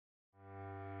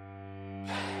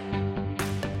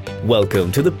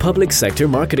Welcome to the Public Sector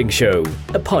Marketing Show,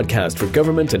 a podcast for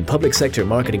government and public sector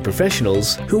marketing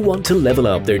professionals who want to level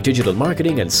up their digital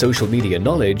marketing and social media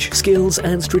knowledge, skills,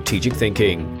 and strategic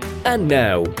thinking. And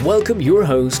now, welcome your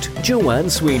host,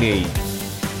 Joanne Sweeney.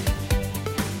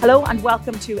 Hello and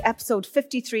welcome to episode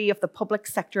 53 of the Public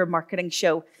Sector Marketing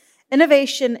Show.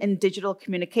 Innovation in digital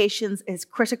communications is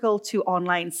critical to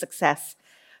online success.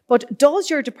 But does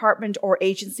your department or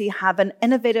agency have an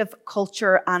innovative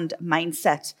culture and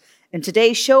mindset? In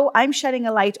today's show, I'm shedding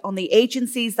a light on the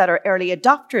agencies that are early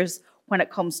adopters when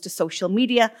it comes to social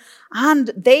media,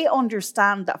 and they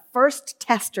understand that first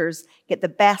testers get the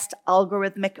best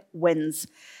algorithmic wins.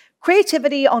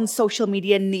 Creativity on social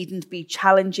media needn't be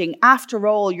challenging. After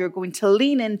all, you're going to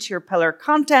lean into your pillar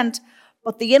content,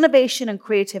 but the innovation and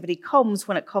creativity comes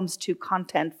when it comes to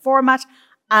content format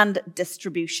and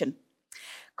distribution.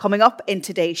 Coming up in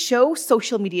today's show,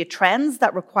 social media trends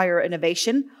that require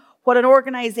innovation, what an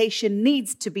organization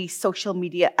needs to be social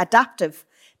media adaptive,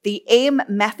 the AIM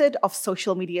method of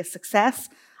social media success,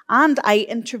 and I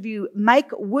interview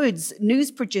Mike Woods, news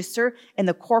producer in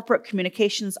the Corporate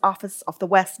Communications Office of the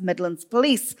West Midlands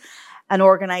Police, an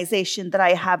organization that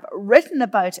I have written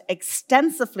about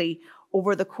extensively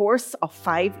over the course of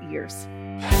 5 years.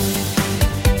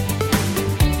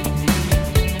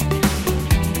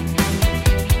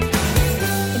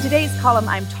 In today's column,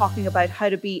 I'm talking about how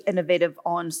to be innovative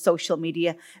on social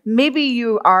media. Maybe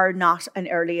you are not an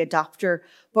early adopter,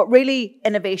 but really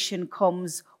innovation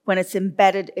comes when it's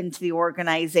embedded into the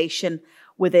organization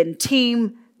within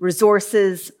team,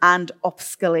 resources, and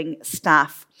upskilling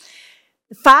staff.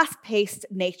 The fast-paced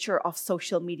nature of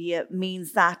social media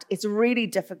means that it's really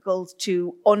difficult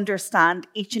to understand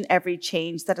each and every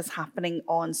change that is happening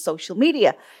on social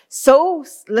media. So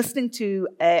listening to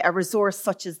a resource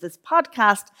such as this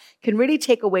podcast can really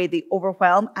take away the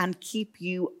overwhelm and keep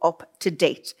you up to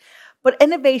date. But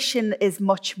innovation is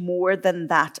much more than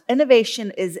that.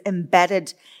 Innovation is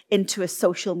embedded into a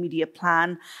social media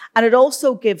plan, and it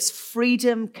also gives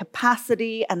freedom,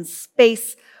 capacity, and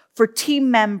space for team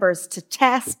members to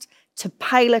test, to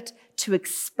pilot, to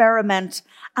experiment,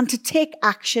 and to take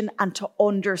action and to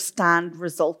understand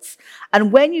results.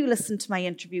 And when you listen to my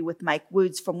interview with Mike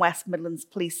Woods from West Midlands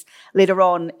Police later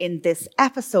on in this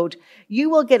episode, you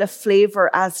will get a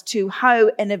flavour as to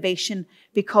how innovation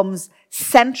becomes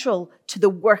central to the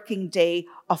working day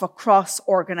of a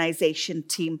cross-organisation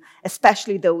team,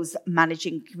 especially those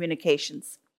managing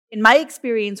communications. In my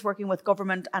experience working with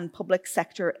government and public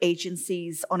sector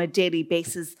agencies on a daily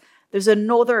basis, there's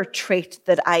another trait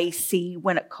that I see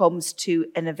when it comes to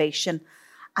innovation,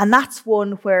 and that's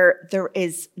one where there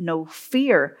is no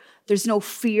fear. There's no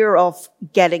fear of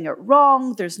getting it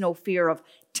wrong. There's no fear of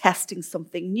testing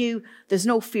something new. There's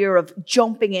no fear of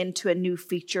jumping into a new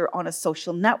feature on a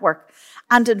social network.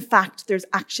 And in fact, there's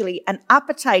actually an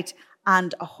appetite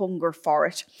and a hunger for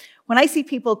it. When I see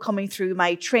people coming through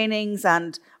my trainings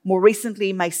and more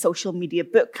recently my social media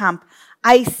bootcamp,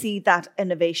 I see that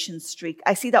innovation streak.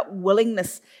 I see that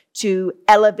willingness to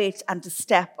elevate and to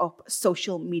step up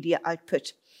social media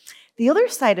output. The other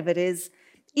side of it is,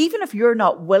 even if you're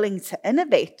not willing to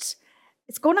innovate,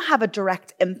 it's going to have a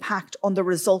direct impact on the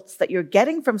results that you're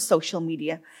getting from social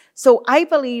media. So I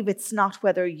believe it's not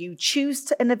whether you choose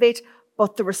to innovate,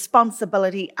 but the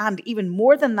responsibility and even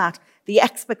more than that, the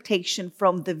expectation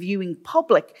from the viewing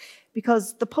public,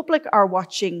 because the public are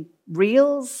watching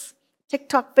reels,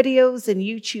 TikTok videos and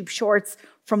YouTube shorts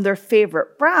from their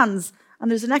favorite brands.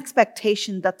 And there's an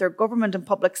expectation that their government and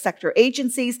public sector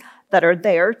agencies that are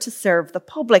there to serve the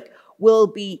public will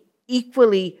be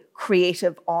equally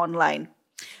creative online.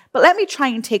 But let me try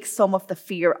and take some of the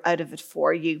fear out of it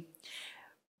for you.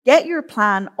 Get your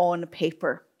plan on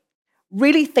paper.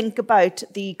 Really think about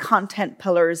the content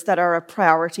pillars that are a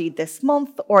priority this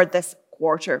month or this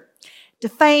quarter.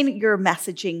 Define your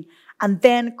messaging and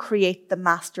then create the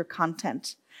master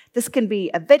content. This can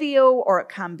be a video or it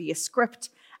can be a script.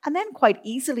 And then quite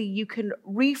easily you can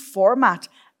reformat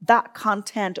that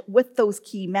content with those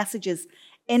key messages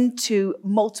into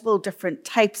multiple different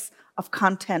types of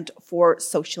content for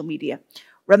social media.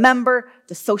 Remember,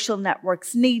 the social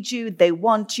networks need you, they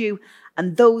want you,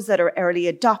 and those that are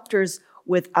early adopters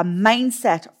with a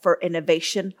mindset for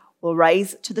innovation will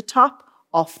rise to the top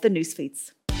of the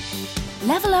newsfeeds.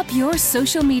 Level up your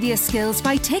social media skills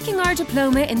by taking our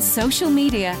diploma in social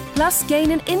media, plus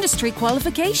gain an industry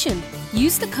qualification.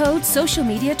 Use the code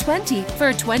SOCIALMEDIA20 for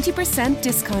a 20%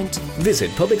 discount.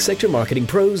 Visit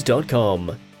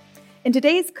publicsectormarketingpros.com. In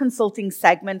today's consulting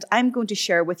segment, I'm going to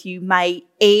share with you my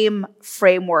AIM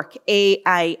framework,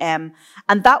 AIM,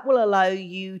 and that will allow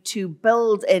you to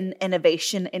build in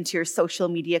innovation into your social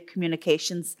media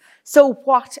communications. So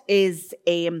what is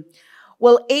AIM?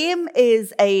 Well, AIM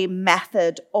is a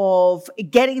method of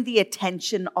getting the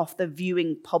attention of the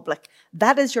viewing public.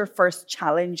 That is your first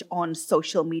challenge on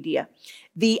social media.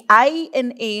 The I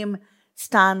in AIM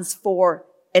stands for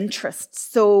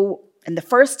interest. So in the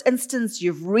first instance,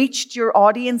 you've reached your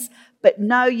audience, but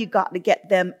now you got to get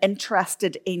them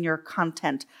interested in your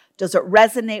content. Does it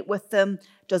resonate with them?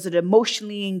 Does it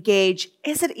emotionally engage?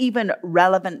 Is it even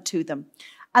relevant to them?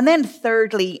 And then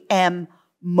thirdly, M,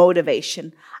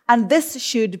 motivation. And this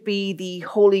should be the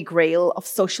holy grail of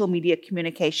social media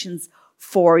communications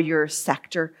for your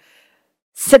sector.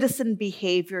 Citizen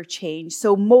behavior change.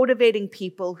 So motivating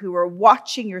people who are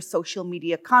watching your social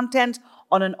media content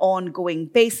on an ongoing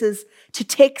basis to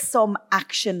take some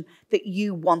action that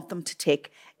you want them to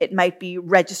take. It might be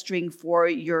registering for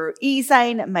your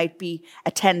e-sign, it might be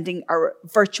attending a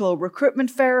virtual recruitment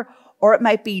fair, or it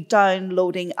might be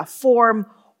downloading a form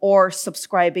or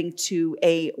subscribing to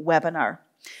a webinar.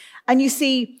 And you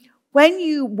see, when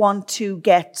you want to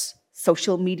get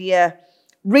social media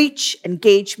reach,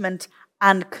 engagement,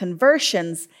 and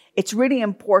conversions, it's really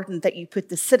important that you put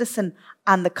the citizen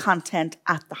and the content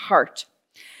at the heart.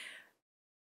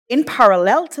 In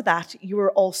parallel to that, you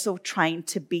are also trying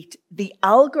to beat the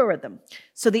algorithm.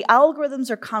 So the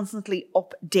algorithms are constantly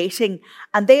updating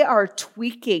and they are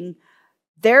tweaking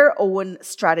their own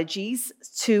strategies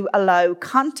to allow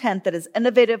content that is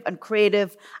innovative and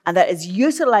creative and that is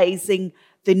utilizing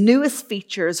the newest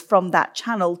features from that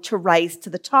channel to rise to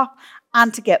the top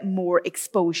and to get more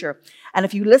exposure. And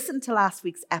if you listen to last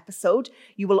week's episode,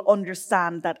 you will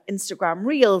understand that Instagram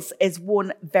Reels is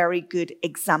one very good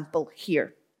example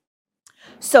here.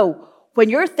 So when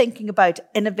you're thinking about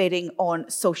innovating on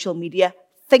social media,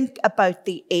 think about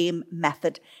the AIM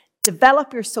method.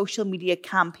 Develop your social media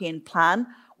campaign plan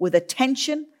with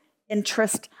attention,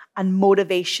 interest, and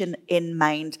motivation in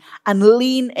mind, and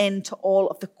lean into all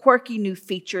of the quirky new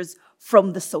features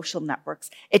from the social networks.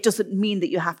 It doesn't mean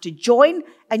that you have to join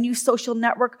a new social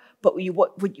network, but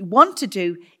what you want to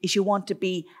do is you want to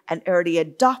be an early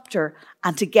adopter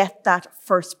and to get that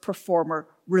first performer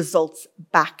results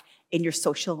back in your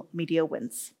social media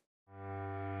wins.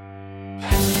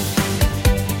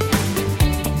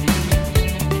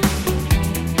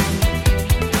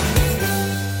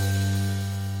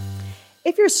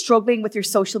 If you're struggling with your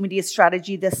social media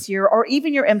strategy this year or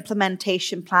even your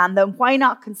implementation plan, then why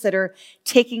not consider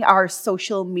taking our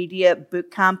social media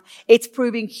bootcamp? It's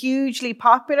proving hugely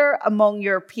popular among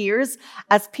your peers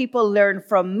as people learn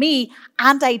from me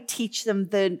and I teach them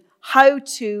the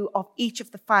how-to of each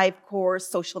of the 5 core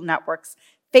social networks: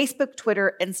 Facebook,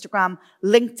 Twitter, Instagram,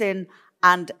 LinkedIn,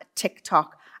 and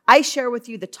TikTok. I share with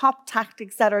you the top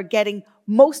tactics that are getting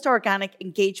most organic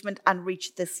engagement and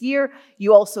reach this year.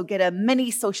 You also get a mini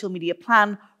social media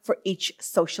plan for each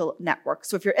social network.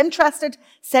 So if you're interested,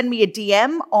 send me a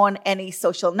DM on any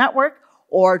social network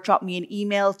or drop me an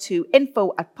email to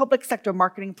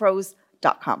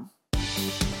info@publicsectormarketingpros.com.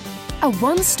 A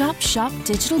one-stop shop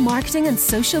digital marketing and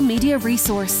social media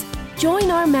resource.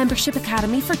 Join our membership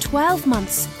academy for 12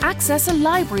 months. Access a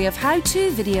library of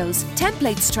how-to videos,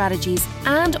 template strategies,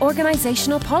 and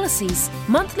organizational policies.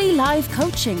 Monthly live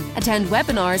coaching. Attend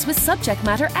webinars with subject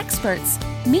matter experts.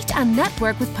 Meet and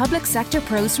network with public sector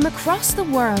pros from across the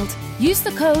world. Use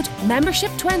the code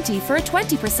MEMBERSHIP20 for a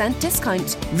 20%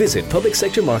 discount. Visit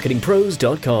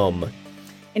publicsectormarketingpros.com.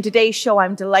 In today's show,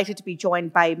 I'm delighted to be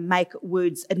joined by Mike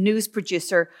Woods, a news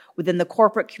producer within the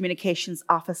Corporate Communications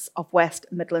Office of West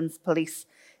Midlands Police.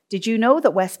 Did you know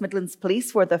that West Midlands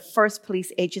Police were the first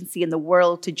police agency in the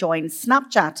world to join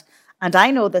Snapchat? And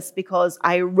I know this because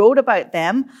I wrote about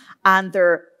them and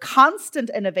their constant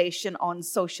innovation on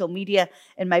social media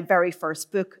in my very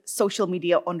first book, Social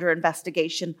Media Under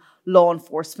Investigation, Law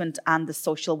Enforcement and the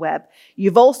Social Web.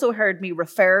 You've also heard me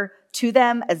refer to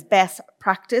them as best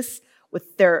practice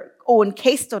with their own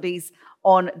case studies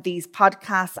on these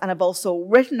podcasts, and I've also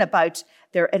written about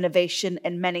their innovation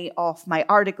in many of my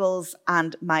articles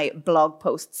and my blog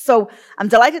posts. So I'm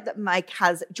delighted that Mike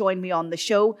has joined me on the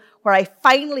show, where I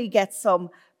finally get some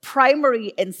primary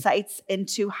insights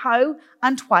into how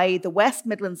and why the West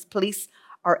Midlands Police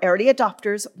are early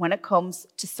adopters when it comes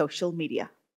to social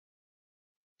media.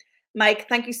 Mike,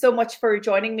 thank you so much for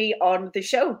joining me on the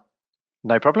show.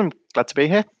 No problem. Glad to be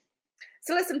here.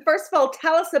 So listen, first of all,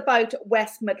 tell us about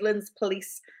West Midlands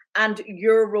Police and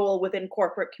your role within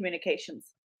corporate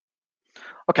communications.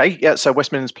 Okay, yeah. So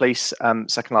West Midlands Police,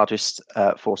 second largest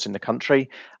force in the country.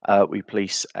 We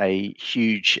police a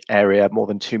huge area, more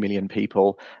than 2 million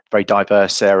people, very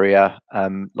diverse area,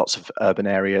 lots of urban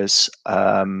areas.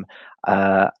 Obviously,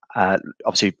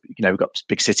 we've got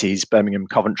big cities, Birmingham,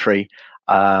 Coventry,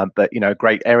 but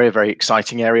great area, very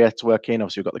exciting area to work in.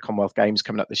 Obviously, we've got the Commonwealth Games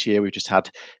coming up this year. We've just had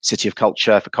City of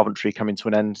Culture for Coventry coming to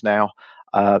an end now.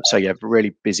 So yeah,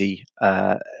 really busy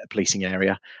policing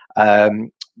area.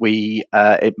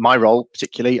 My role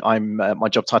particularly, my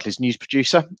job title is news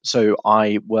producer. So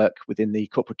I work within the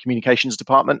corporate communications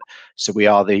department. So we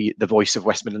are the voice of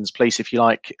West Midlands Police, if you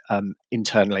like,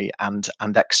 internally and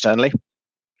externally.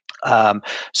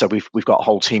 So we've got a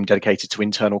whole team dedicated to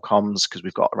internal comms because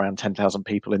we've got around 10,000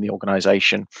 people in the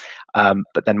organisation.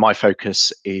 But then my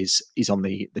focus is on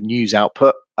the news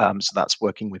output. So that's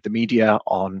working with the media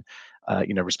on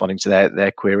responding to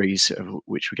their queries,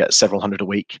 which we get several hundred a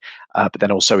week, but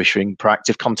then also issuing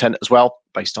proactive content as well,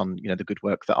 based on the good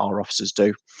work that our officers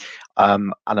do.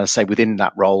 And I say within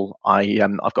that role,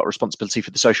 I've got responsibility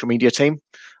for the social media team.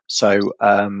 So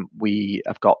we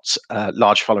have got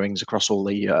large followings across all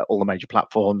the major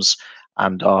platforms,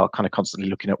 and are kind of constantly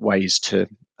looking at ways to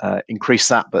increase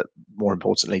that, but more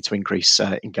importantly, to increase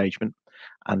engagement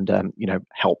and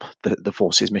help the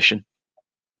force's mission.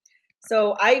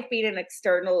 So I've been an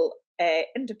external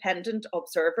independent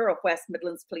observer of West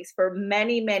Midlands Police for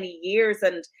many, many years,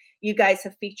 and you guys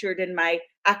have featured in my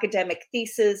academic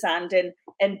thesis and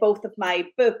in both of my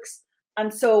books.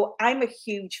 And so I'm a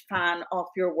huge fan of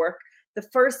your work. The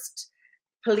first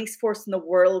police force in the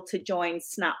world to join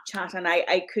Snapchat, and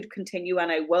I could continue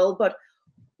and I will, but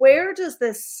where does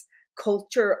this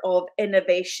culture of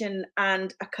innovation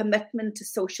and a commitment to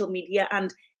social media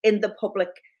and in the public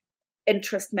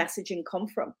interest messaging come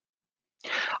from?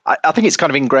 I think it's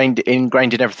kind of ingrained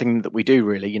in everything that we do,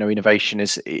 really. Innovation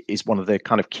is one of the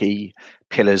kind of key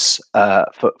pillars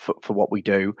for what we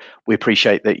do. We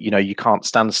appreciate that you can't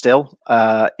stand still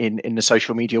in the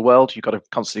social media world. You've got to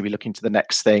constantly be looking to the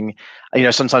next thing.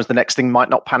 Sometimes the next thing might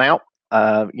not pan out.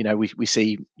 We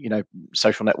see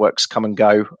social networks come and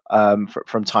go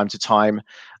from time to time.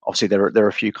 Obviously, there are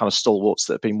a few kind of stalwarts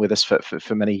that have been with us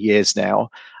for many years now.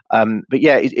 But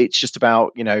yeah, it's just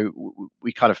about,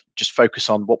 we kind of just focus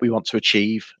on what we want to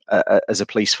achieve as a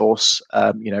police force,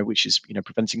 which is,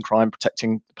 preventing crime,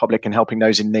 protecting the public and helping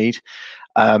those in need.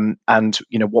 And,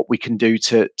 what we can do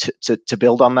to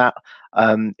build on that.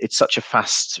 It's such a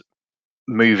fast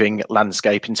moving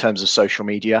landscape in terms of social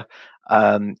media.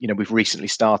 We've recently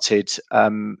started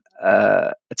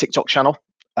a TikTok channel.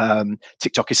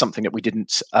 TikTok is something that we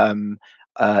didn't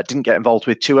get involved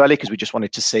with too early because we just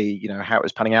wanted to see, how it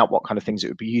was panning out, what kind of things it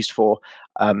would be used for.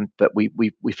 But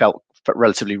we felt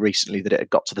relatively recently that it had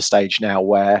got to the stage now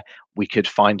where we could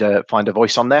find a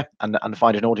voice on there and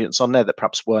find an audience on there that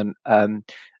perhaps weren't,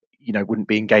 wouldn't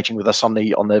be engaging with us on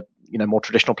the more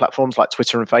traditional platforms like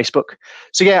Twitter and Facebook.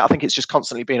 So yeah, I think it's just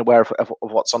constantly being aware of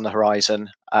what's on the horizon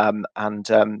and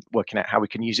working out how we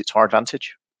can use it to our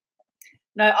advantage.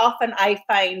 Now, often I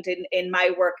find in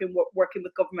my work and working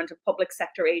with government and public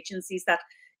sector agencies that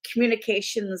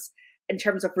communications in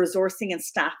terms of resourcing and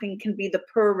staffing can be the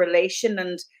poor relation,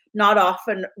 and not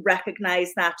often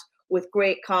recognize that with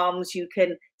great comms you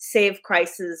can save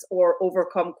crisis or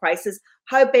overcome crisis.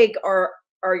 How big are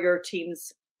your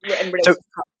teams in relation to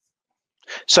comms?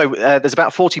 So there's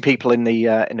about 40 people in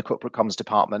the corporate comms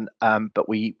department, but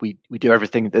we do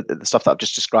everything, the stuff that I've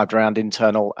just described around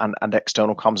internal and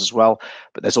external comms as well.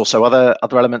 But there's also other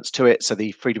elements to it. So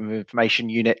the Freedom of Information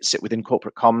unit sit within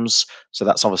corporate comms. So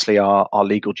that's obviously our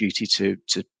legal duty to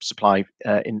supply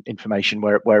information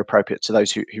where appropriate to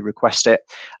those who request it.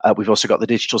 We've also got the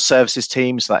digital services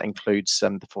team. So that includes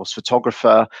the force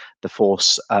photographer, the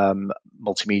force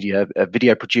multimedia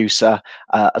video producer,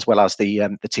 as well as the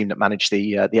team that manage the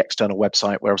external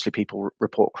website where obviously people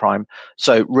report crime.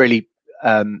 So really,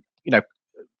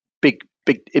 big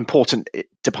important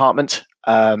department,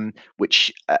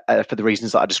 which for the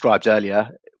reasons that I described earlier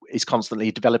is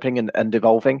constantly developing and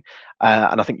evolving.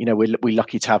 And I think we're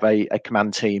lucky to have a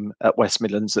command team at West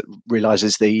Midlands that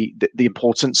realises the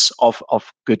importance of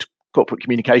good corporate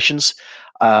communications.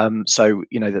 So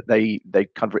that they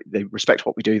respect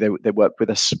what we do. They work with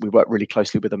us. We work really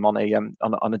closely with them on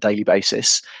a daily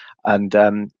basis. And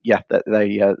we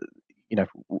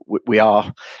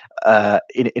are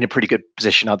in a pretty good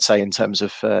position, I'd say, in terms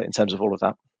of all of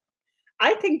that.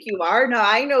 I think you are. Now,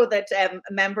 I know that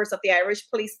members of the Irish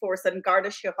Police Force and Garda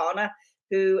Síochána,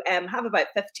 who have about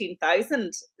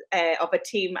 15,000 of a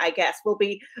team, I guess, will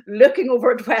be looking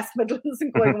over at West Midlands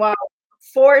and going, wow,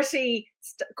 40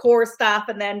 core staff,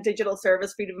 and then digital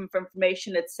service, freedom of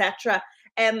information, etc.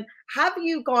 Have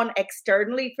you gone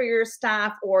externally for your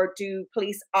staff, or do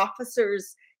police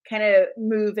officers kind of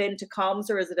move into comms,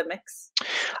 or is it a mix?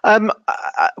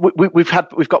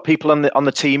 We've got people on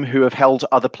the team who have held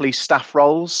other police staff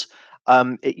roles.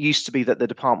 It used to be that the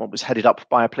department was headed up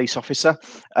by a police officer.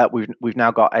 We've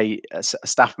now got a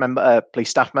staff member, a police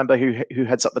staff member who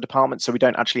heads up the department. So we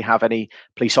don't actually have any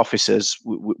police officers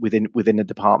within the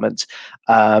department.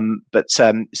 But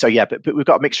we've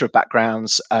got a mixture of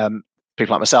backgrounds.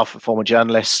 People like myself, a former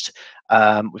journalist.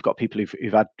 We've got people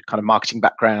who've had kind of marketing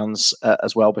backgrounds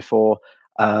as well before.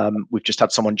 We've just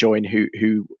had someone join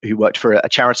who worked for a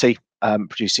charity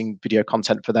producing video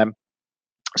content for them.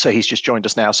 So he's just joined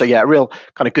us now. So yeah, a real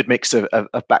kind of good mix of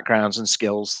backgrounds and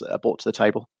skills that are brought to the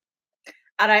table.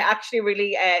 And I actually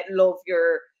really love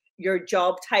your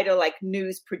job title, like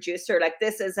news producer. Like,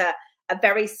 this is a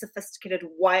very sophisticated,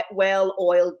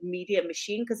 well-oiled media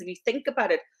machine. Because if you think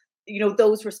about it,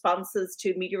 those responses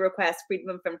to media requests, freedom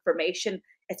of information,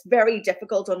 it's very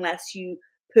difficult unless you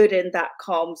put in that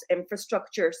comms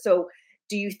infrastructure. So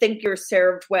do you think you're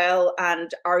served well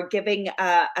and are giving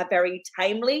a very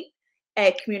timely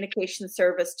communication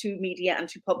service to media and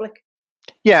to public?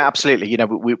 Yeah, absolutely.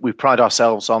 We pride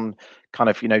ourselves on kind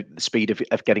of, the speed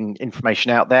of getting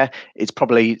information out there. It's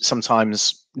probably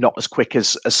sometimes not as quick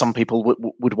as some people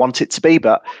would want it to be,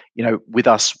 but, with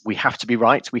us, we have to be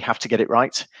right. We have to get it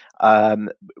right.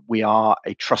 We are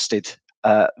a trusted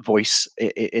voice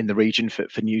in the region for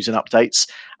news and updates.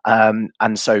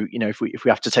 And so, if we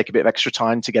have to take a bit of extra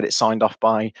time to get it signed off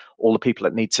by all the people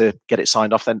that need to get it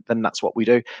signed off, then that's what we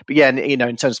do. But yeah,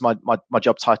 in terms of my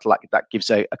job title, that gives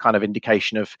a kind of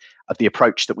indication of the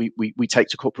approach that we take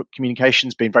to corporate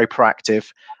communications, being very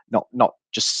proactive, not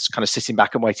just kind of sitting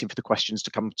back and waiting for the questions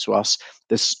to come to us.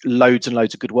 There's loads and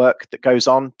loads of good work that goes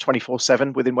on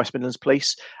 24/7 within West Midlands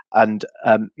Police, and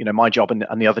my job and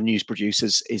the other news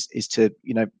producers is to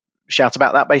shout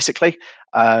about that, basically,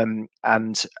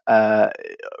 and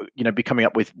be coming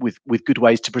up with good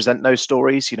ways to present those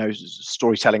stories.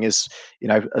 Storytelling is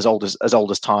as old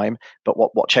as time, but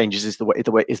what changes is the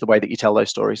way that you tell those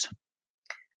stories.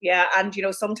 Yeah, and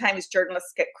sometimes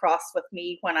journalists get cross with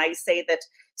me when I say that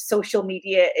social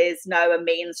media is now a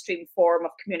mainstream form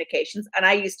of communications. And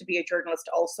I used to be a journalist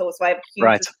also, so I have a huge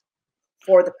respect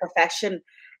for the profession.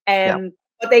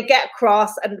 But they get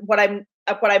cross, and what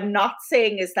I'm not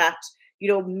saying is that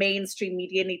mainstream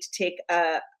media need to take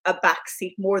a back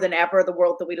seat more than ever. The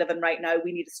world that we live in right now,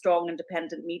 we need a strong,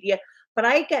 independent media. But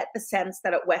I get the sense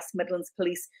that at West Midlands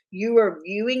Police, you are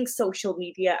viewing social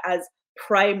media as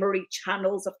primary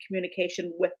channels of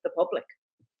communication with the public.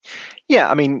 Yeah,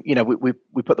 I mean,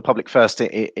 we put the public first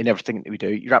in everything that we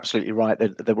do. You're absolutely right.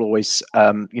 There will always,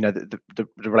 the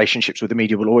relationships with the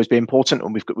media will always be important,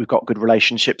 and we've got good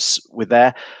relationships with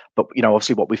there. But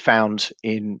obviously, what we found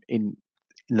in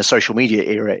the social media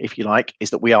era, if you like, is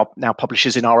that we are now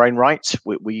publishers in our own right.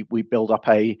 We build up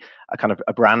a kind of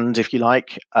a brand, if you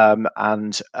like,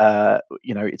 and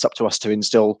it's up to us to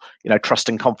instill trust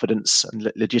and confidence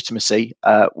and legitimacy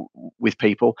with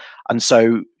people. And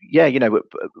so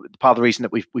part of the reason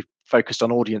that we've focused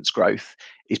on audience growth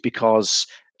is because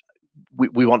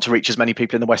we want to reach as many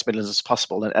people in the West Midlands as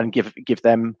possible and give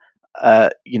them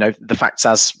the facts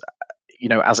as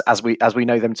we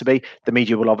know them to be. The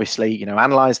media will obviously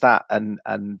analyze that and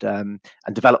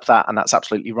develop that, and that's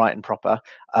absolutely right and proper.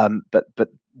 But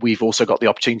we've also got the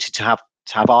opportunity to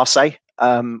have our say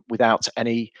without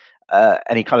any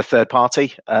kind of third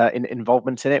party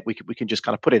involvement in it. We can just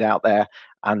kind of put it out there,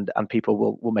 and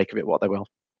people will make of it what they will.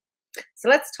 So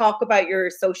let's talk about your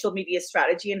social media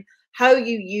strategy and how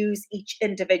you use each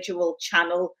individual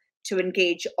channel to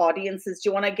engage audiences. Do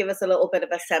you want to give us a little bit of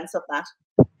a sense of that?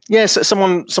 Yes,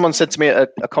 someone said to me at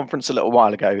a conference a little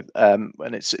while ago,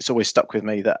 and it's always stuck with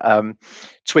me, that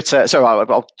Twitter. So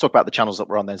I'll talk about the channels that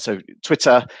we're on then. So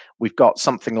Twitter, we've got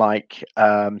something like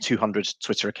 200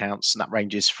 Twitter accounts, and that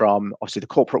ranges from obviously the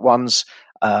corporate ones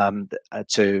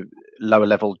to lower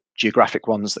level geographic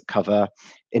ones that cover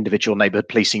individual neighbourhood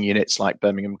policing units like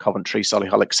Birmingham, Coventry,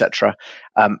 Solihull, etc.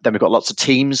 Then we've got lots of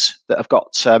teams that have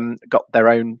got their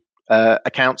own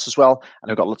accounts as well, and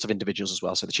we've got lots of individuals as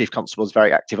well. So the Chief Constable is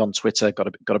very active on Twitter, got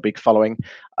a big following,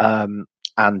 and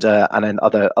then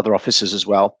other officers as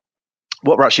well.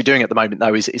 What we're actually doing at the moment,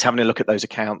 though, is having a look at those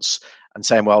accounts and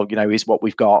saying, well, is what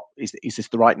we've got, is this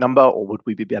the right number, or would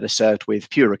we be better served with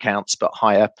fewer accounts but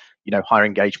higher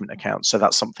engagement accounts? So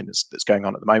that's something that's going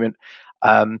on at the moment.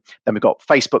 Then we've got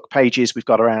Facebook pages. We've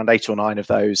got around 8 or 9 of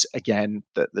those. Again,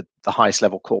 the highest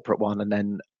level corporate one, and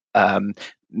then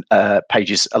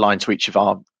pages aligned to each of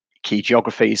our key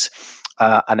geographies.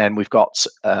 And then we've got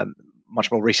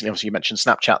much more recently, obviously you mentioned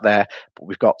Snapchat there, but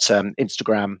we've got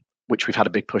Instagram, which we've had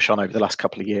a big push on over the last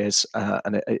couple of years,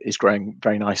 and it is growing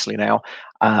very nicely now.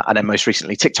 And then most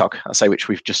recently TikTok, I say, which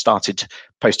we've just started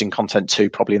posting content to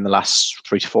probably in the last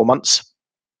 3 to 4 months.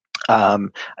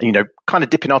 You know, kind of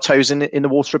dipping our toes in the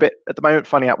water a bit at the moment,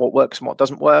 finding out what works and what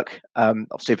doesn't work.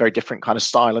 Obviously a very different kind of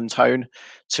style and tone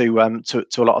to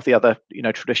a lot of the other, you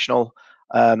know, traditional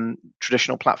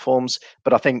platforms.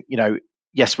 But I think, you know,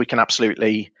 yes, we can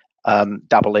absolutely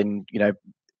dabble in, you know,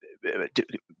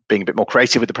 being a bit more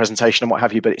creative with the presentation and what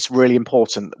have you, but it's really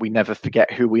important that we never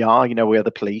forget who we are. You know, we are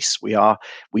the police. We have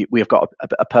got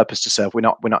a purpose to serve. We're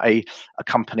not a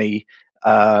company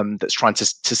that's trying to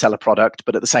sell a product,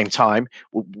 but at the same time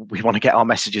we want to get our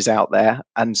messages out there.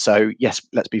 And so yes,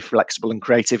 let's be flexible and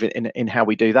creative in how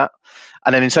we do that.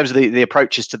 And then in terms of the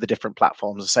approaches to the different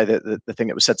platforms, I say that the thing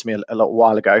that was said to me a little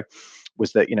while ago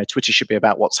was that, you know, Twitter should be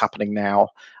about what's happening now,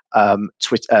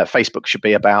 Facebook should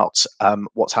be about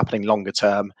what's happening longer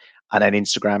term, and then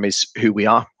Instagram is who we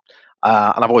are.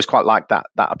 And I've always quite liked that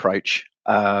approach.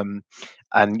 And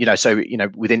you know, so you know,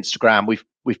 with Instagram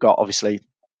we've got obviously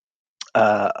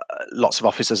lots of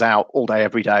officers out all day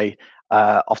every day.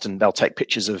 Often they'll take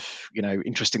pictures of, you know,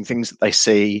 interesting things that they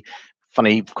see,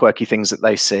 funny quirky things that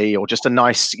they see, or just a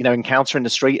nice, you know, encounter in the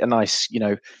street, a nice, you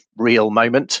know, real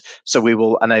moment. So we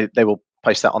will, and they will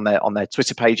post that on their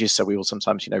Twitter pages. So we will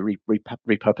sometimes, you know,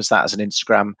 repurpose that as an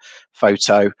Instagram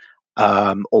photo,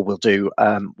 or we'll do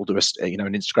a, you know,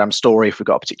 an Instagram story if we've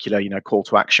got a particular, you know, call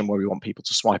to action where we want people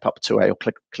to swipe up to or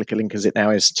click a link, as it now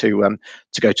is, to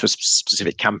go to a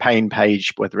specific campaign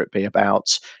page, whether it be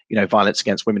about, you know, violence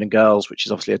against women and girls, which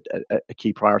is obviously a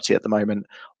key priority at the moment,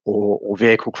 or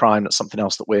vehicle crime. That's something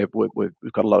else that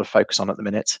we've got a lot of focus on at the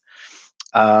minute.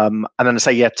 And then I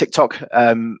say, yeah, TikTok,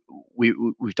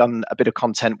 we've done a bit of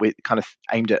content with kind of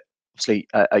aimed at obviously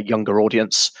a younger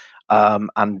audience,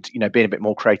 and, you know, being a bit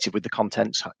more creative with the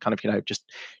content, kind of, you know, just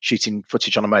shooting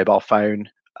footage on a mobile phone,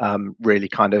 really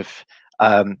kind of,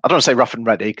 I don't want to say rough and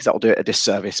ready because that will do it a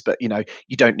disservice, but, you know,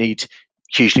 you don't need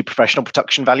hugely professional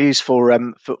production values for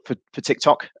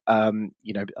TikTok.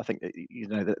 You know, I think that, you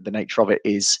know, the nature of it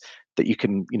is that you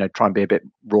can, you know, try and be a bit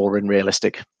raw and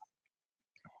realistic.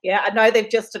 Yeah, and now they've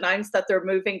just announced that they're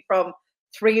moving from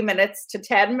 3 minutes to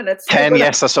 10 minutes. 10,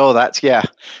 yes, I saw that. Yeah,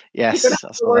 yes,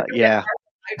 I saw that. Yeah.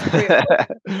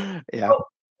 Yeah. So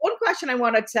one question I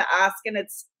wanted to ask, and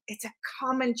it's a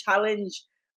common challenge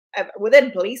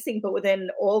within policing, but within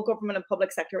all government and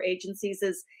public sector agencies,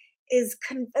 is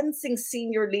convincing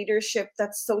senior leadership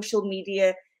that social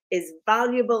media is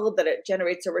valuable, that it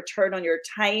generates a return on your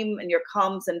time and your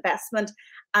comms investment,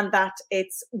 and that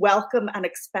it's welcome and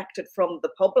expected from the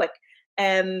public.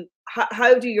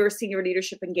 How do your senior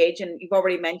leadership engage? And you've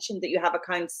already mentioned that you have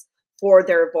accounts for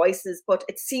their voices, but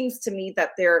it seems to me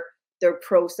that they're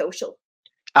pro-social.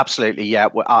 Absolutely, yeah.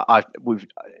 We've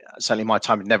certainly in my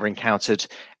time never encountered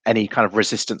any kind of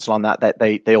resistance on that. That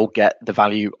they all get the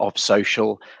value of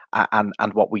social and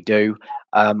what we do.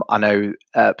 I know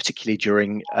particularly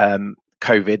during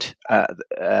COVID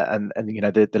and you know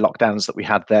the lockdowns that we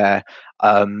had there,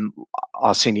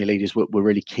 our senior leaders were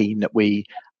really keen that we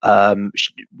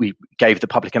gave the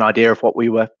public an idea of what we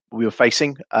were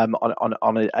facing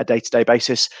on a day-to-day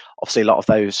basis. Obviously, a lot of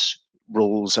those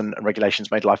rules and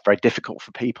regulations made life very difficult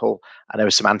for people, and there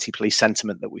was some anti-police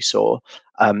sentiment that we saw.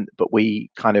 But we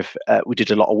kind of we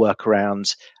did a lot of work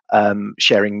around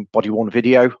sharing body-worn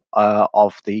video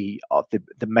of the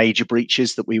major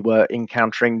breaches that we were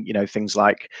encountering. You know, things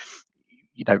like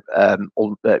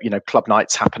club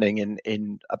nights happening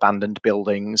in abandoned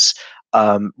buildings,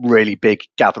 really big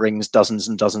gatherings, dozens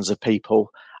and dozens of people,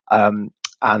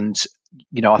 and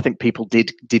you know, I think people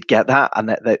did get that, and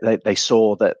that they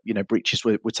saw that, you know, breaches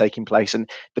were taking place. And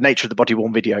the nature of the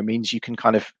body-worn video means you can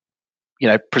kind of, you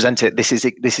know, present it. This is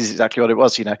exactly what it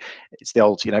was. You know, it's the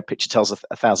old, you know, picture tells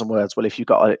a thousand words. Well, if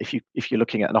you're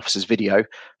looking at an officer's video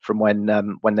from when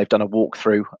they've done a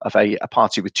walkthrough of a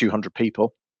party with 200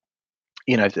 people,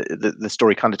 you know, the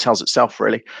story kind of tells itself,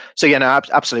 really. So yeah, no,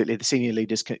 absolutely, the senior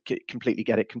leaders completely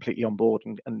get it, completely on board,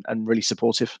 and really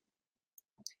supportive.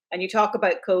 And you talk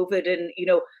about COVID and, you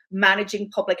know, managing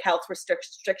public health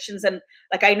restrictions. And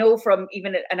like, I know from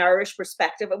even an Irish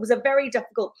perspective, it was a very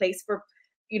difficult place for,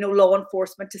 you know, law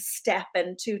enforcement to step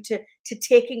into, to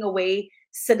taking away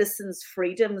citizens'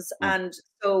 freedoms. And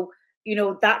so, you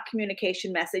know, that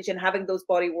communication message and having those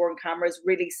body-worn cameras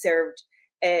really served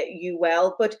you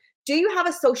well. But do you have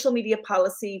a social media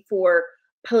policy for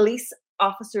police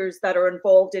officers that are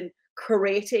involved in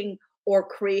creating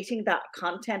that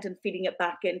content and feeding it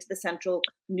back into the central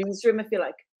newsroom, if you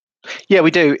like? Yeah, we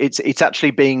do. It's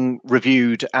actually being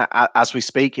reviewed as we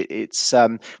speak.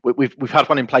 We've had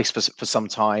one in place for some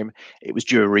time. It was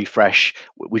due a refresh.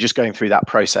 We're just going through that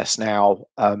process now,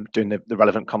 doing the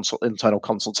relevant internal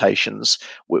consultations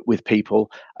with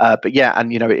people. But yeah,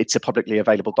 and it's a publicly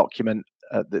available document.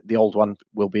 The old one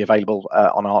will be available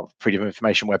on our Freedom of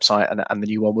Information website, and the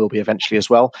new one will be eventually as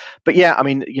well. But yeah, I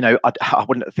mean, I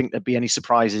wouldn't think there'd be any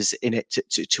surprises in it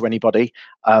to anybody.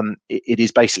 It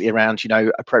is basically around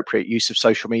appropriate use of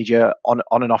social media on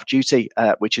and off duty,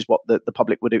 which is what the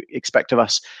public would expect of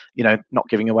us. Not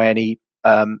giving away any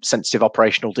sensitive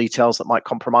operational details that might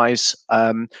compromise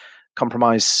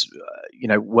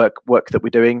work that we're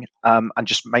doing, and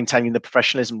just maintaining the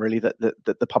professionalism really that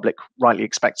the public rightly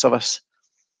expects of us.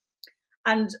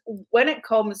 And when it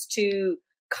comes to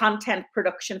content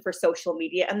production for social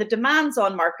media, and the demands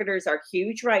on marketers are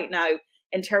huge right now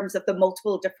in terms of the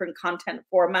multiple different content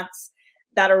formats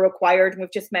that are required.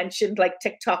 We've just mentioned like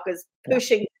TikTok is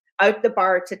pushing out the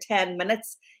bar to 10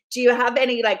 minutes. Do you have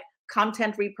any like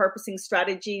content repurposing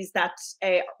strategies that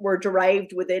were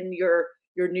derived within your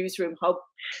newsroom hub?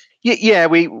 Yeah,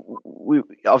 we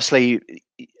obviously,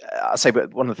 I say,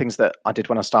 but one of the things that I did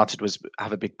when I started was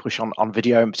have a big push on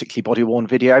video, and particularly body-worn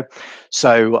video.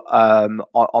 So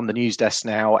on the news desk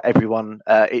now, everyone,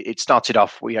 it started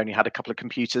off, we only had a couple of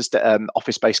computers,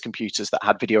 office-based computers that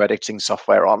had video editing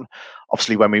software on.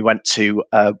 Obviously, when we went to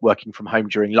working from home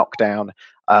during lockdown,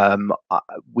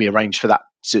 we arranged for that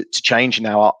to change.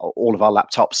 Now all of our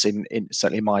laptops in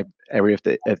certainly in my area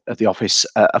of the office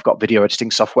have got video editing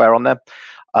software on them.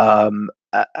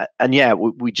 And yeah,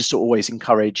 we just always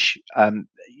encourage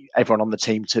everyone on the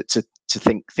team to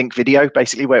think video,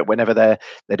 basically, whenever they're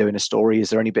doing a story.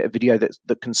 Is there any bit of video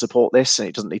that can support this? And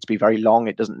it doesn't need to be very long.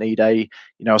 It doesn't need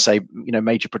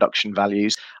major production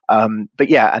values. But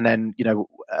yeah, and then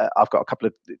I've got a couple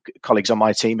of colleagues on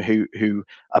my team who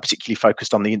are particularly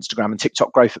focused on the Instagram and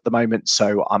TikTok growth at the moment.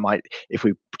 So I might, if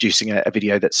we're producing a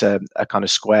video that's a kind of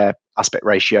square aspect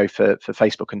ratio for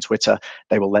Facebook and Twitter,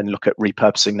 they will then look at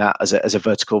repurposing that as a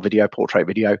vertical video, portrait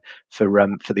video for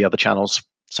the other channels.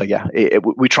 So yeah,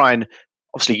 we try and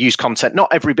obviously use content.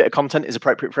 Not every bit of content is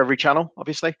appropriate for every channel,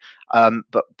 obviously,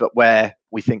 but where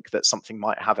we think that something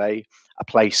might have a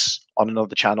place on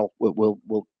another channel,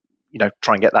 we'll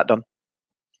try and get that done.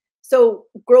 So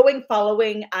growing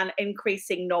following and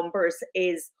increasing numbers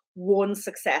is one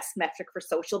success metric for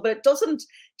social, but it doesn't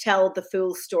tell the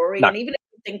full story. No. And even if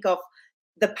you think of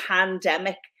the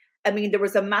pandemic, I mean, there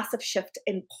was a massive shift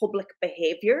in public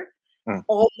behavior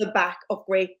on the back of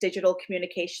great digital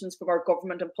communications from our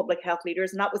government and public health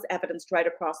leaders, and that was evidenced right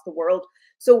across the world.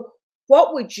 So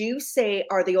what would you say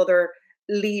are the other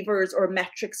levers or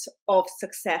metrics of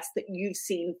success that you've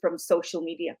seen from social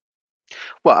media?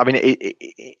 Well, I mean,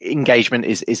 engagement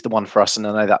is the one for us, and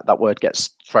I know that word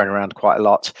gets thrown around quite a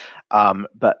lot.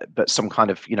 But some kind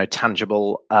of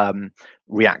tangible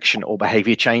reaction or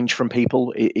behavior change from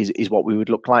people is what we would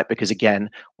look like. Because again,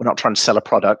 we're not trying to sell a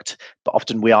product, but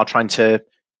often we are trying to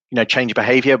change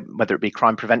behavior, whether it be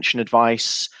crime prevention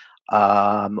advice,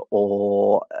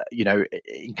 or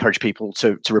encourage people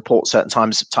to report certain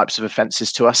types of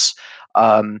offences to us.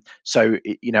 So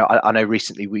I know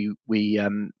recently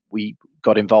we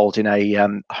got involved in a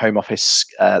Home Office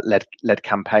led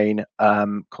campaign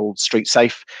called Street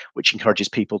Safe, which encourages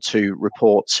people to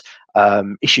report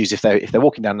issues if they're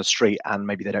walking down the street and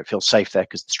maybe they don't feel safe there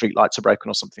because the street lights are broken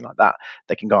or something like that.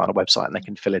 They can go on a website and they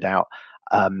can fill it out.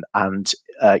 And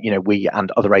we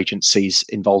and other agencies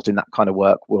involved in that kind of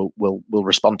work will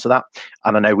respond to that.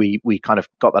 And I know we kind of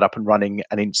got that up and running,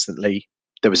 and instantly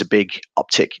there was a big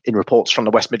uptick in reports from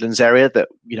the West Midlands area that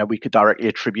we could directly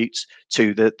attribute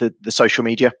to the social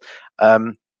media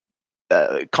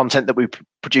content that we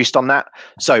produced on that.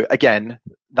 So again,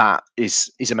 that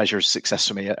is a measure of success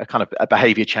for me, a kind of a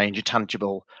behavior change, a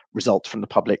tangible result from the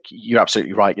public. You're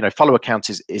absolutely right. Follower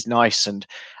count is nice, and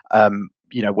when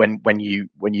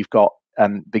you've got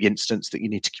big instance that you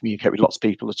need to communicate with lots of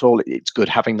people at all, it's good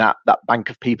having that bank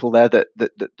of people there that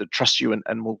trust you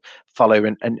and will follow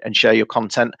and share your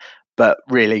content. But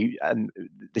really, and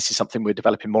this is something we're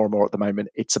developing more and more at the moment,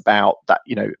 it's about that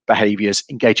behaviors,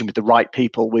 engaging with the right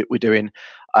people. We're doing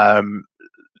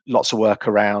lots of work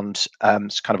around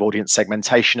kind of audience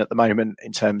segmentation at the moment,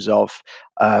 in terms of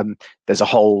there's a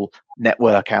whole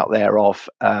network out there of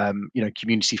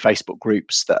community Facebook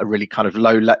groups that are really kind of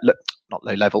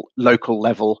local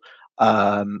level,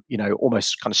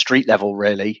 almost kind of street level,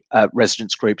 really,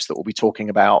 residents groups that will be talking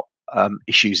about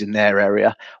issues in their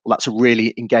area. Well, that's a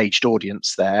really engaged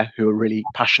audience there who are really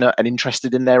passionate and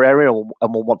interested in their area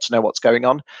and will want to know what's going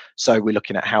on. So we're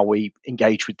looking at how we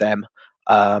engage with them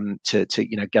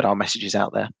to get our messages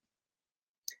out there.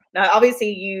 Now,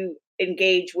 obviously, you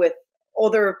engage with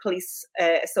other police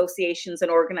associations and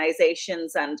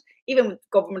organizations, and even with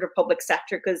government or public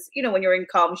sector, because when you're in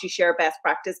comms, you share best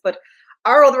practice. But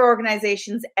are other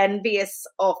organizations envious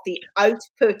of the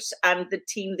output and the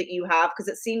team that you have? Because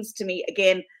it seems to me,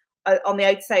 again, on the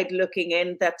outside looking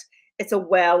in, that it's a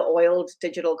well-oiled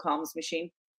digital comms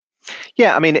machine.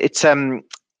 Yeah, I mean, it's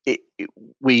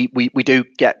we do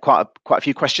get quite a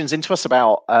few questions into us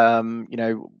about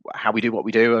how we do what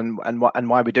we do and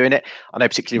why we're doing it. I know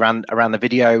particularly around the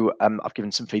video. I've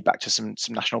given some feedback to some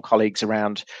national colleagues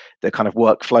around the kind of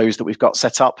workflows that we've got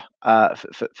set up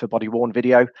for body worn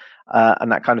video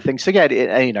and that kind of thing. So yeah,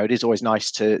 it is always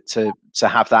nice to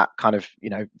have that kind of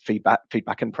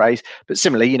feedback and praise. But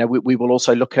similarly, we will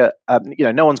also look at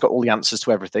no one's got all the answers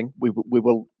to everything.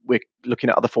 We're looking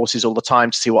at other forces all the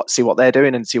time to see what they're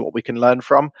doing and see what we can learn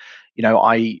from.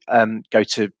 I go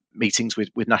to meetings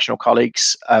with national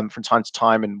colleagues from time to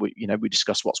time, and we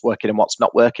discuss what's working and what's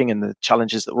not working and the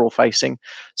challenges that we're all facing.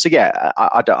 So yeah,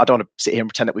 I don't want to sit here and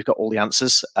pretend that we've got all the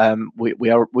answers. We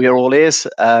are all ears,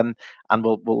 and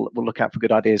we'll look out for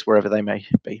good ideas wherever they may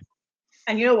be.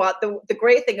 And you know what, the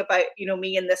great thing about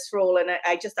me in this role, and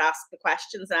I just ask the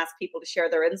questions and ask people to share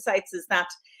their insights, is that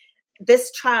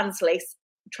this translates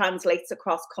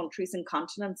across countries and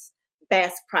continents,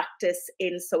 best practice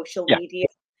in social media,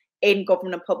 in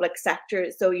government and public sector.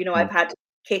 So, I've had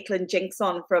Caitlin Jinks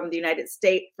on from the United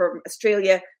States, from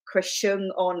Australia, Chris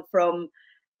Shung on from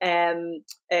the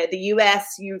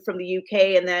US, you from the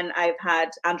UK, and then I've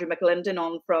had Andrew McLinden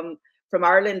on from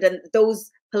Ireland. And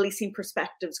those policing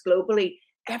perspectives globally,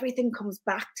 everything comes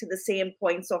back to the same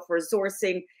points of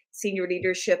resourcing, senior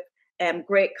leadership,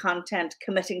 great content,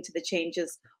 committing to the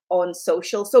changes on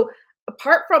social. So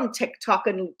apart from TikTok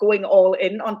and going all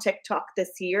in on TikTok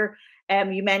this year,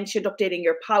 you mentioned updating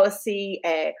your policy,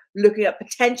 looking at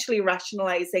potentially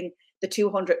rationalizing the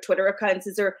 200 Twitter accounts.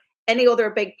 Is there any other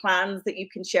big plans that you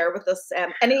can share with us?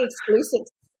 Any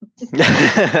exclusives?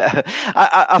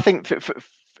 I think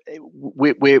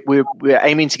we're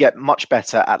aiming to get much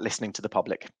better at listening to the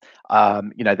public.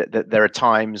 There are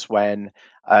times when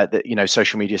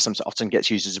social media often gets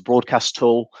used as a broadcast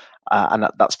tool, and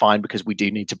that's fine, because we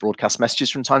do need to broadcast messages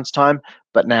from time to time.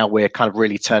 But now we're kind of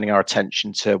really turning our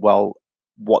attention to, well,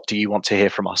 what do you want to hear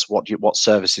from us? What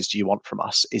services do you want from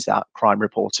us? Is that crime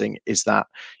reporting? Is that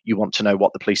you want to know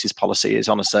what the police's policy is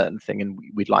on a certain thing, and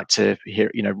we'd like to hear,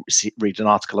 read an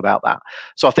article about that.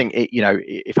 So I think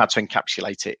if I had to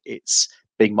encapsulate it, it's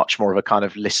being much more of a kind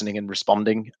of listening and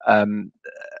responding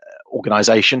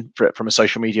organization from a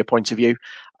social media point of view,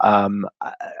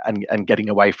 and getting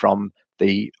away from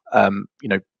the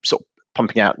sort of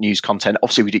pumping out news content.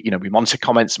 Obviously, we do, we monitor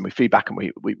comments and we feedback, and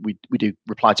we do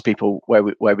reply to people where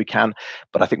we can.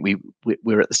 But I think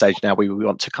we're at the stage now where we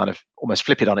want to kind of almost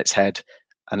flip it on its head,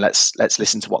 and let's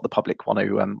listen to what the public want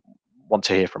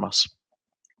to hear from us.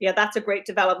 Yeah, that's a great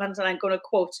development, and I'm going to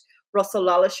quote Russell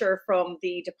Lollisher from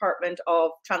the Department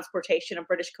of Transportation in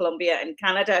British Columbia in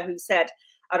Canada, who said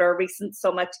at our recent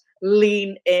summit,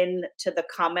 lean in to the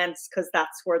comments, because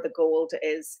that's where the gold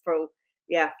is.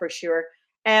 For sure.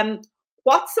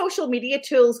 What social media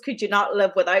tools could you not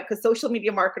live without? Because social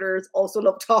media marketers also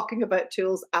love talking about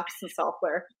tools, apps, and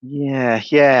software. Yeah.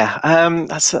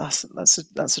 That's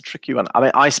a tricky one. I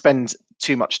mean, I spend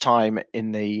too much time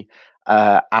in the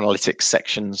analytics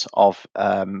sections of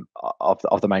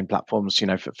the main platforms, for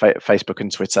Facebook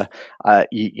and Twitter.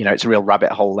 It's a real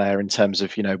rabbit hole there in terms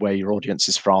of where your audience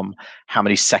is from, how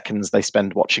many seconds they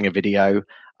spend watching a video.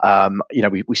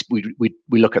 We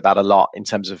look at that a lot in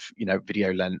terms of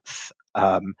video length.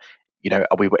 Are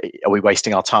we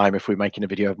wasting our time if we're making a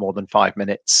video of more than 5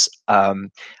 minutes?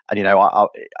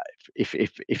 If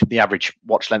the average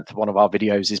watch length of one of our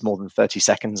videos is more than 30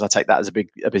 seconds, I take that as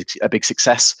a big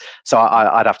success. So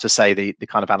I'd have to say the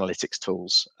kind of analytics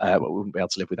tools, we wouldn't be able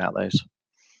to live without those.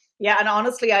 Yeah, and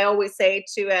honestly, I always say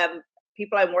to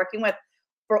people I'm working with,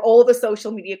 for all the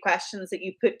social media questions that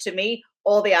you put to me,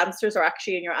 all the answers are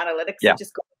actually in your analytics. Yeah. So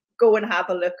just go and have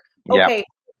a look. Okay. Yeah.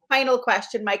 Final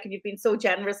question, Mike, and you've been so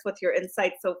generous with your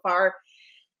insights so far.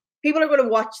 People are going to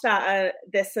watch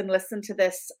this and listen to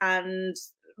this, and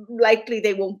likely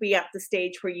they won't be at the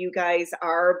stage where you guys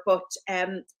are, but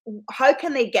how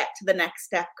can they get to the next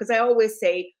step? Because I always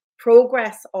say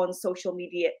progress on social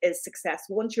media is success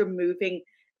once you're moving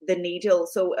the needle.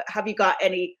 So have you got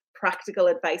any practical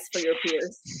advice for your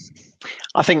peers?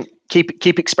 I think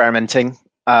keep experimenting.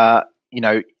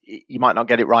 You might not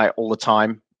get it right all the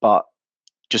time, but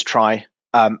just try.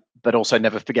 but also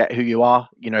never forget who you are.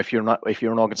 You know, if you're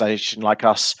an organization like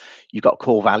us, you've got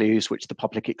core values which the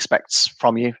public expects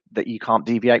from you that you can't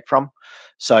deviate from.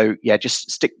 So yeah,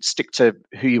 just stick to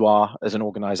who you are as an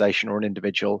organization or an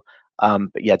individual.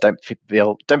 But yeah, don't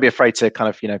be afraid to kind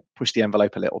of, you know, push the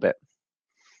envelope a little bit.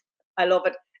 I love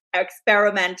it.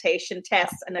 Experimentation,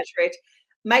 tests, and iterate.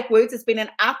 Mike Woods, it's been an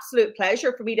absolute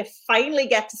pleasure for me to finally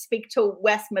get to speak to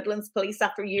West Midlands Police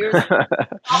after years of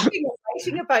talking and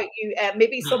writing about you.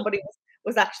 Maybe somebody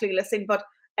was actually listening, but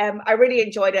I really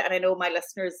enjoyed it, and I know my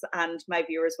listeners and my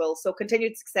viewers will. So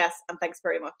continued success, and thanks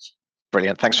very much.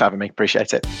 Brilliant. Thanks for having me.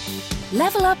 Appreciate it.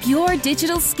 Level up your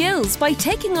digital skills by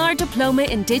taking our diploma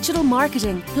in digital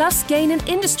marketing, plus gain an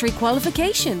industry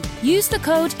qualification. Use the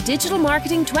code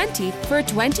DigitalMarketing20 for a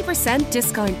 20%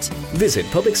 discount. Visit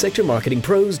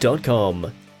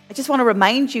publicsectormarketingpros.com. I just want to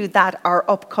remind you that our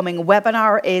upcoming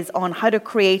webinar is on how to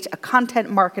create a content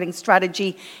marketing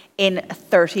strategy in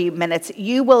 30 minutes.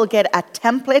 You will get a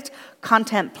template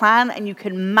content plan and you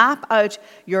can map out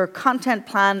your content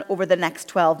plan over the next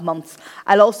 12 months.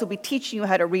 I'll also be teaching you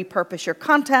how to repurpose your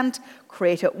content,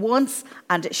 create it once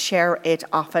and share it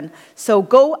often. So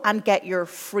go and get your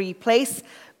free place.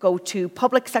 Go to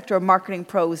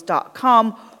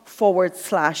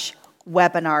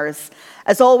publicsectormarketingpros.com/webinars.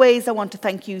 As always, I want to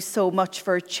thank you so much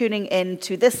for tuning in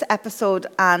to this episode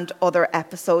and other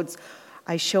episodes.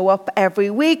 I show up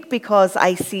every week because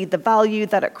I see the value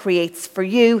that it creates for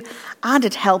you and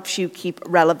it helps you keep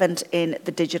relevant in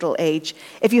the digital age.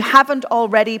 If you haven't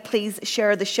already, please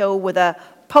share the show with a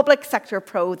public sector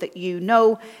pro that you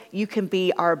know. You can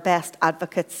be our best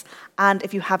advocates. And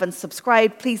if you haven't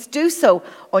subscribed, please do so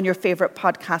on your favourite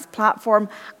podcast platform.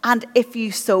 And if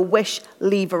you so wish,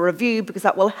 leave a review because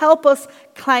that will help us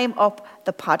climb up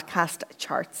the podcast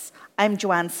charts. I'm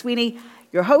Joanne Sweeney,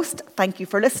 your host. Thank you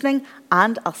for listening,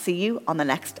 and I'll see you on the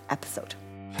next episode.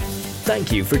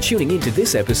 Thank you for tuning into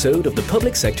this episode of the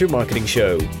Public Sector Marketing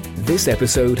Show. This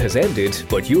episode has ended,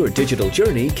 but your digital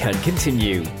journey can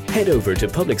continue. Head over to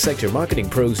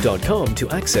publicsectormarketingpros.com to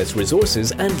access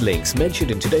resources and links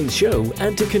mentioned in today's show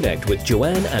and to connect with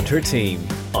Joanne and her team.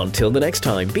 Until the next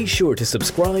time, be sure to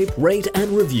subscribe, rate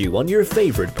and review on your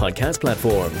favourite podcast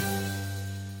platform.